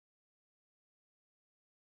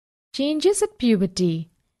Changes at puberty.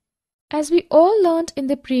 As we all learned in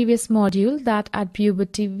the previous module that at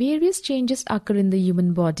puberty various changes occur in the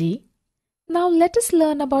human body, now let us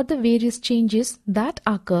learn about the various changes that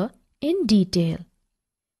occur in detail.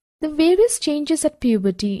 The various changes at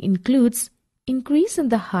puberty includes increase in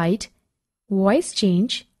the height, voice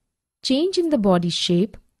change, change in the body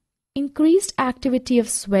shape, increased activity of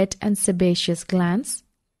sweat and sebaceous glands,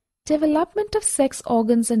 development of sex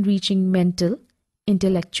organs and reaching mental,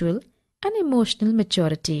 intellectual, and emotional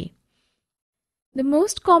maturity. The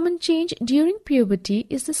most common change during puberty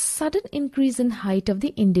is the sudden increase in height of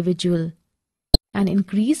the individual. An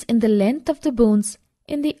increase in the length of the bones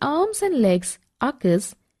in the arms and legs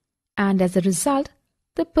occurs, and as a result,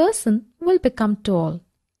 the person will become tall.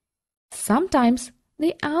 Sometimes,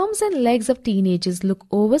 the arms and legs of teenagers look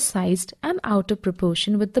oversized and out of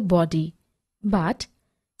proportion with the body, but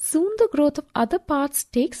soon the growth of other parts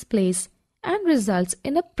takes place and results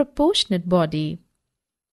in a proportionate body.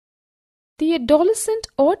 The adolescent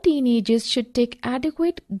or teenagers should take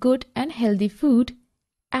adequate, good and healthy food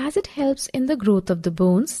as it helps in the growth of the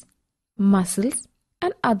bones, muscles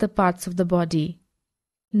and other parts of the body.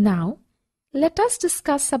 Now, let us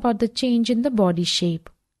discuss about the change in the body shape.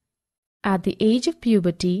 At the age of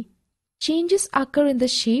puberty, changes occur in the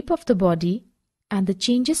shape of the body, and the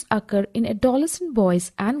changes occur in adolescent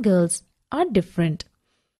boys and girls are different.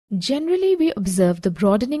 Generally, we observe the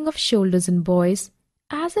broadening of shoulders in boys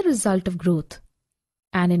as a result of growth,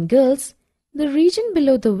 and in girls, the region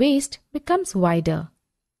below the waist becomes wider.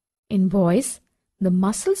 In boys, the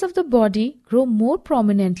muscles of the body grow more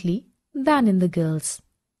prominently than in the girls.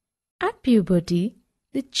 At puberty,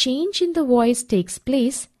 the change in the voice takes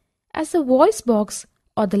place as the voice box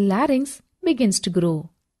or the larynx begins to grow.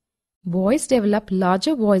 Boys develop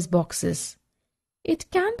larger voice boxes.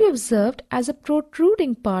 It can be observed as a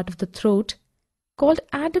protruding part of the throat called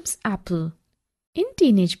Adam's apple. In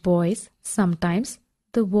teenage boys, sometimes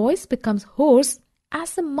the voice becomes hoarse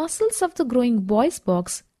as the muscles of the growing voice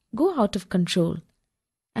box go out of control,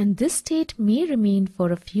 and this state may remain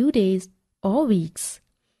for a few days or weeks.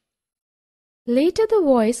 Later the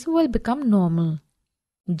voice will become normal.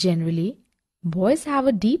 Generally, boys have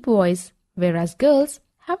a deep voice, whereas girls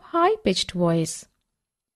have high-pitched voice.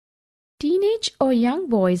 Teenage or young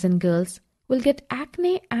boys and girls will get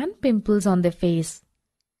acne and pimples on their face.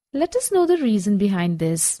 Let us know the reason behind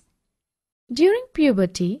this. During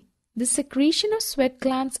puberty, the secretion of sweat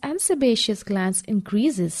glands and sebaceous glands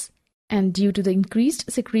increases, and due to the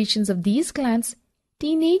increased secretions of these glands,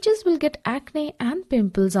 teenagers will get acne and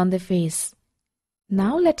pimples on their face.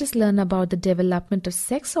 Now let us learn about the development of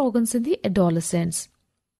sex organs in the adolescents.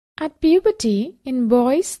 At puberty, in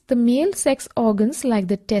boys, the male sex organs like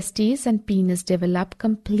the testes and penis develop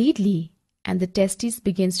completely, and the testes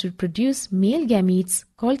begins to produce male gametes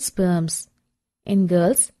called sperms. In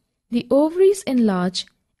girls, the ovaries enlarge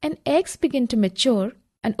and eggs begin to mature,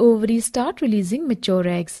 and ovaries start releasing mature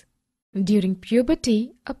eggs. During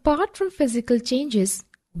puberty, apart from physical changes,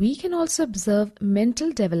 we can also observe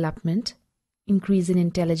mental development, increase in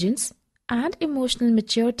intelligence, and emotional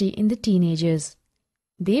maturity in the teenagers.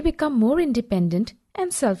 They become more independent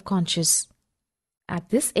and self-conscious. At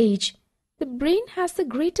this age, the brain has the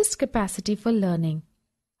greatest capacity for learning.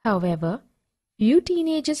 However, few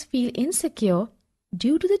teenagers feel insecure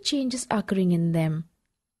due to the changes occurring in them.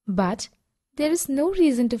 But there is no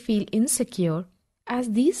reason to feel insecure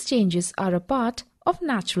as these changes are a part of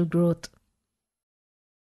natural growth.